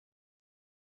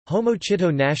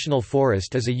Homochitto National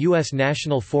Forest is a U.S.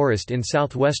 national forest in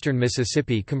southwestern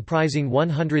Mississippi comprising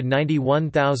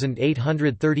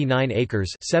 191,839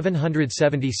 acres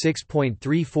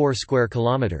 (776.34 square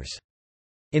kilometers).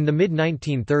 In the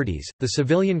mid-1930s, the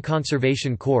Civilian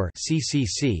Conservation Corps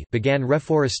 (CCC) began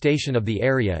reforestation of the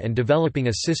area and developing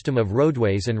a system of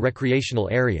roadways and recreational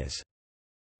areas.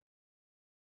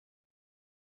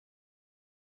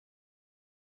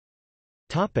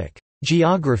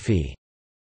 Geography.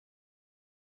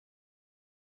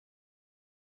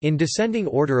 In descending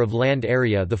order of land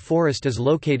area, the forest is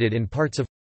located in parts of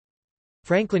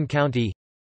Franklin County,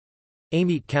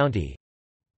 Amite County,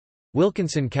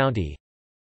 Wilkinson County,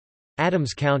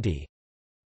 Adams County,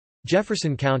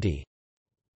 Jefferson County,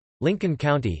 Lincoln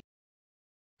County,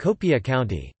 Copiah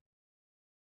County.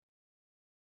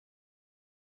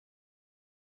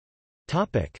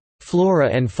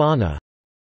 Flora and fauna.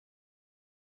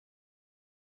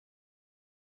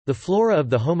 The flora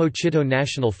of the Homochitto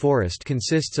National Forest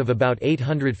consists of about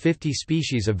 850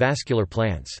 species of vascular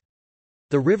plants.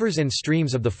 The rivers and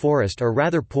streams of the forest are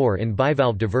rather poor in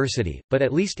bivalve diversity, but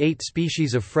at least 8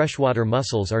 species of freshwater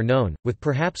mussels are known, with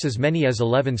perhaps as many as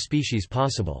 11 species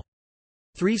possible.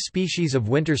 3 species of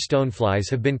winter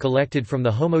stoneflies have been collected from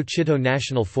the Homochitto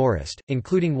National Forest,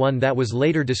 including one that was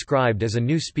later described as a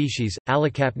new species,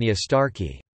 Allocapnia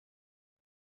starkii.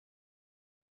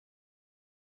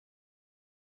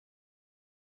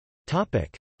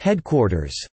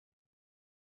 Headquarters.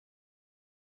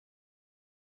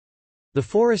 The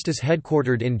forest is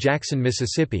headquartered in Jackson,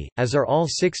 Mississippi, as are all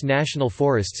 6 national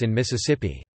forests in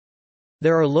Mississippi.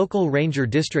 There are local ranger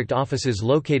district offices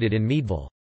located in Meadville.